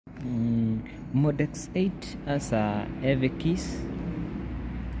Modx8 has heavy keys.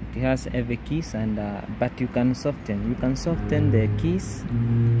 It has heavy keys, and but you can soften. You can soften the keys.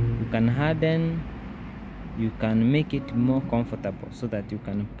 You can harden. You can make it more comfortable so that you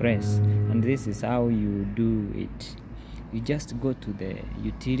can press. And this is how you do it. You just go to the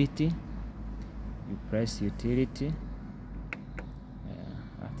utility. You press utility.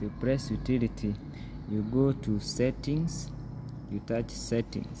 After you press utility, you go to settings. You touch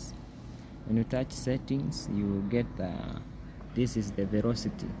settings. When you touch settings, you will get this is the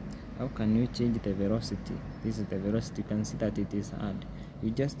velocity. How can you change the velocity? This is the velocity. You can see that it is hard. You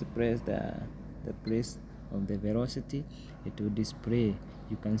just press the place of the velocity. It will display.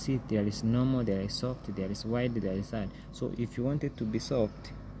 You can see there is normal, there is soft, there is wide, there is hard. So if you want it to be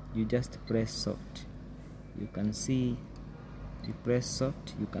soft, you just press soft. You can see, you press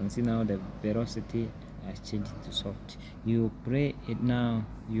soft, you can see now the velocity has changed to soft. You play it now.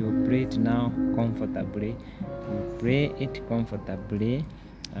 You play it now comfortably. You play it comfortably,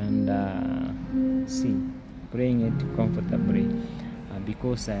 and see, playing it comfortably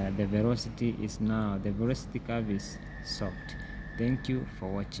because the velocity is now, the velocity curve is soft. Thank you for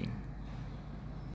watching.